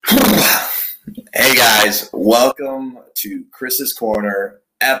guys, welcome to Chris's Corner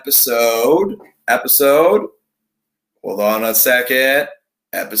episode, hold on a second,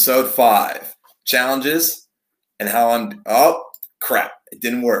 episode 5, challenges and how oh crap, it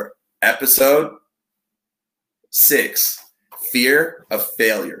didn't work. Episode 6, fear of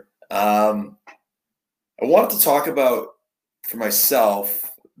failure. I wanted to talk about, for myself,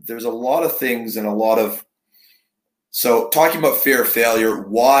 there's a lot of things and so talking about fear of failure,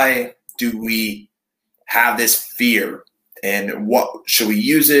 why do we have this fear and what should we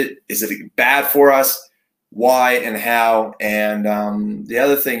use it? Is it bad for us? Why and how? And the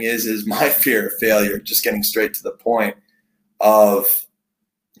other thing is my fear of failure, just getting straight to the point of,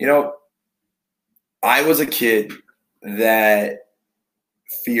 I was a kid that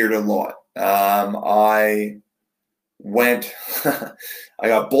feared a lot. I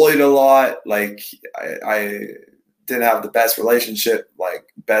got bullied a lot. Like I didn't have the best relationship, like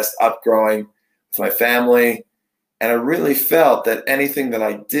best upgrowing with my family. And I really felt that anything that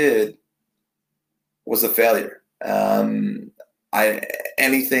I did was a failure. Any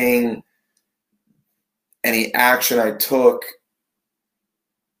action I took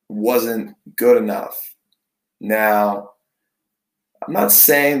wasn't good enough. Now, I'm not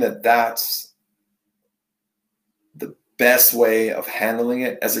saying that that's the best way of handling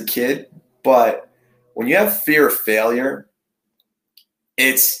it as a kid, but when you have fear of failure,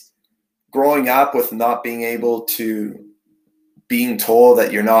 it's growing up with not being able to, being told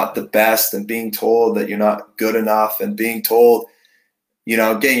that you're not the best and being told that you're not good enough and being told,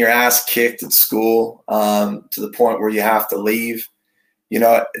 getting your ass kicked at school to the point where you have to leave.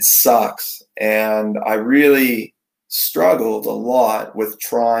 It sucks. And I really struggled a lot with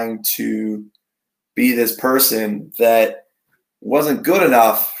trying to be this person that wasn't good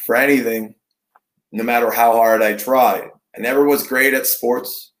enough for anything, no matter how hard I tried. I never was great at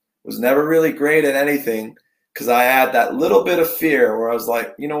sports, was never really great at anything, because I had that little bit of fear where I was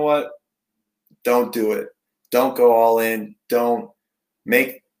like, you know what? Don't do it. Don't go all in. Don't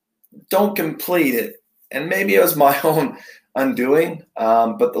complete it. And maybe it was my own undoing,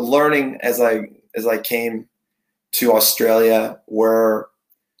 but the learning as I came to Australia, where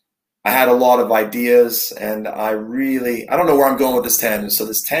I had a lot of ideas, and I don't know where I'm going with this tangent. So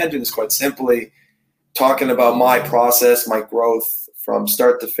this tangent is quite simply talking about my process, my growth from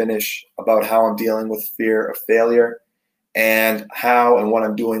start to finish, about how I'm dealing with fear of failure and how and what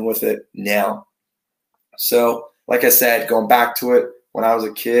I'm doing with it now. So, like I said, going back to it, when I was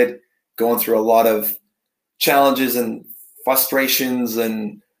a kid, going through a lot of challenges and frustrations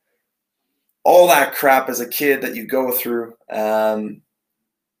and all that crap as a kid that you go through, it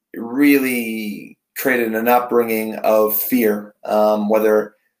really created an upbringing of fear,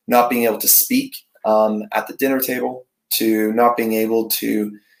 whether not being able to speak at the dinner table, to not being able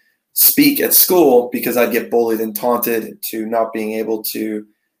to speak at school because I'd get bullied and taunted, to not being able to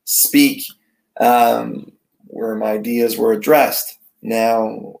speak where my ideas were addressed.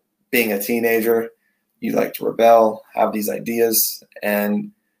 Now, being a teenager, you like to rebel, have these ideas,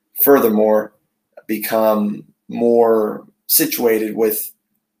 and furthermore, become more situated with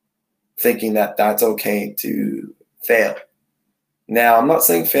thinking that that's okay to fail. Now, I'm not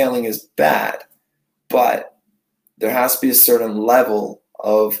saying failing is bad, but there has to be a certain level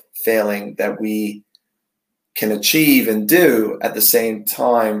of failing that we can achieve and do at the same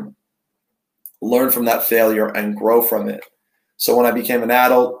time, learn from that failure and grow from it. So when I became an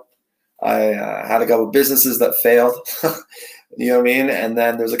adult, I had a couple of businesses that failed, you know what I mean? And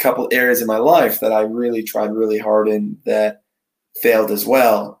then there's a couple areas in my life that I really tried really hard in that failed as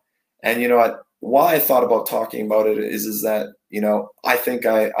well. And why I thought about talking about it is that, I think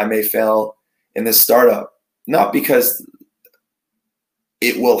I may fail in this startup, not because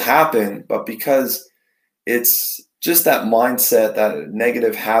it will happen, but because it's just that mindset, that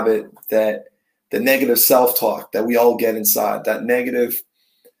negative habit, that the negative self-talk that we all get inside, that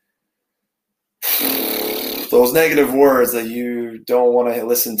those negative words that you don't want to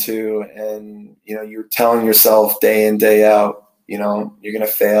listen to. And, you're telling yourself day in, day out, you're going to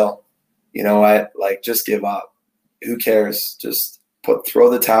fail. You know what? Like, just give up. Who cares? Just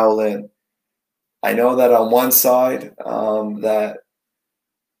throw the towel in. I know that on one side,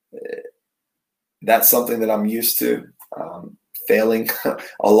 that's something that I'm used to, failing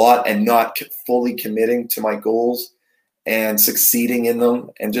a lot and not fully committing to my goals and succeeding in them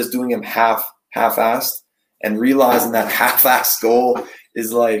and just doing them half-assed, and realizing that half-assed goal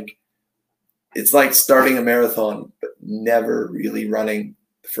is it's like starting a marathon, but never really running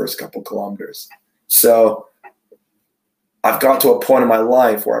the first couple kilometers. So I've got to a point in my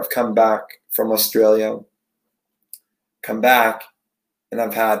life where I've come back from Australia, and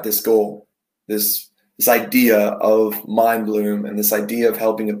I've had this goal, this this idea of Mind Bloom and this idea of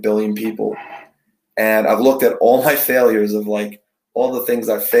helping 1 billion people. And I've looked at all my failures of like all the things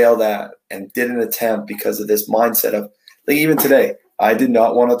I failed at and didn't attempt because of this mindset of like even today, I did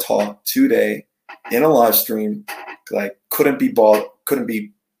not want to talk today in a live stream because I couldn't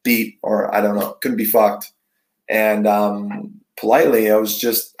be beat, or I don't know, couldn't be fucked. And politely, I was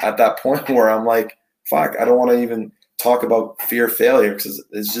just at that point where I'm like, fuck, I don't want to even talk about fear of failure because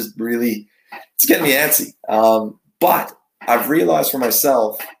it's just really, it's getting me antsy. But I've realized for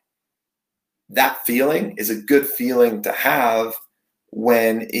myself that feeling is a good feeling to have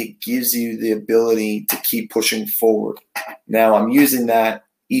when it gives you the ability to keep pushing forward. Now I'm using that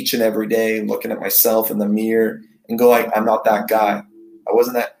each and every day, looking at myself in the mirror and go like, I'm not that guy. I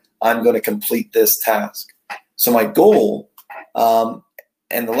wasn't that. I'm going to complete this task. So my goal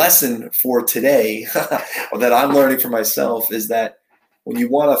and the lesson for today that I'm learning for myself is that when you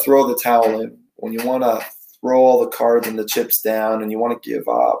want to throw the towel in, when you want to throw all the cards and the chips down and you want to give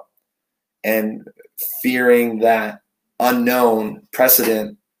up and fearing that unknown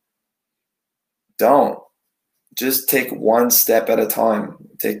precedent, don't. Just take one step at a time.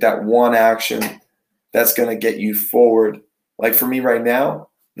 Take that one action that's going to get you forward. Like for me right now,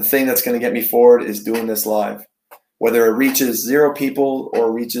 the thing that's going to get me forward is doing this live. Whether it reaches 0 people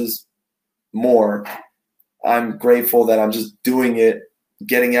or reaches more, I'm grateful that I'm just doing it,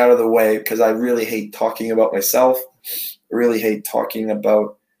 getting out of the way, because I really hate talking about myself. I really hate talking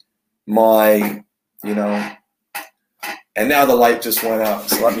about my, and now the light just went out.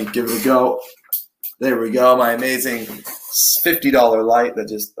 So let me give it a go. There we go. My amazing $50 light that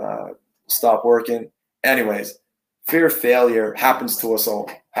just stopped working. Anyways, fear of failure happens to us all.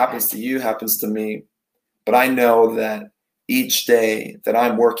 Happens to you, happens to me. But I know that each day that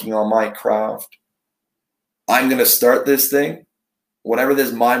I'm working on my craft, I'm going to start this thing, whatever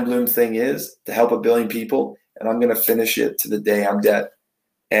this Mind Bloom thing is, to help 1 billion people, and I'm going to finish it to the day I'm dead.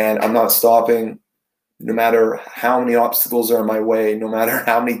 And I'm not stopping, no matter how many obstacles are in my way, no matter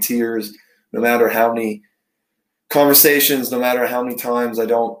how many tears, no matter how many conversations, no matter how many times I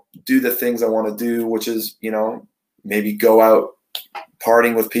don't do the things I want to do, which is, maybe go out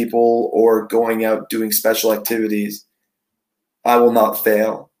partying with people or going out doing special activities. I will not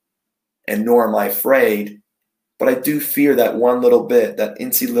fail, and nor am I afraid, but I do fear that one little bit, that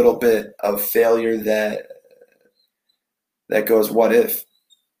incy little bit of failure that goes, what if?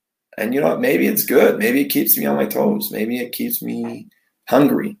 And you know what? Maybe it's good. Maybe it keeps me on my toes. Maybe it keeps me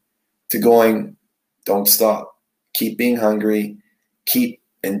hungry to going, don't stop. Keep being hungry. Keep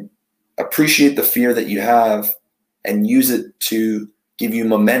and appreciate the fear that you have and use it to give you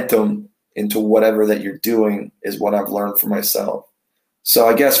momentum into whatever that you're doing is what I've learned for myself. So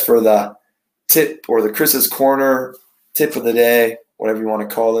I guess for the tip or the Chris's Corner tip of the day, whatever you want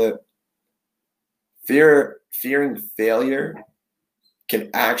to call it, fearing failure can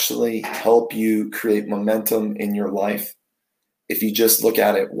actually help you create momentum in your life if you just look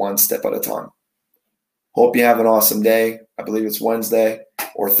at it one step at a time. Hope you have an awesome day. I believe it's Wednesday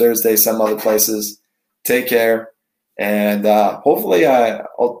or Thursday, some other places. Take care. And hopefully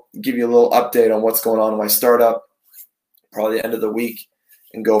I'll give you a little update on what's going on in my startup, probably the end of the week,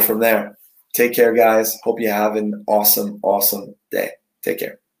 and go from there. Take care, guys. Hope you have an awesome, awesome day. Take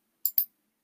care.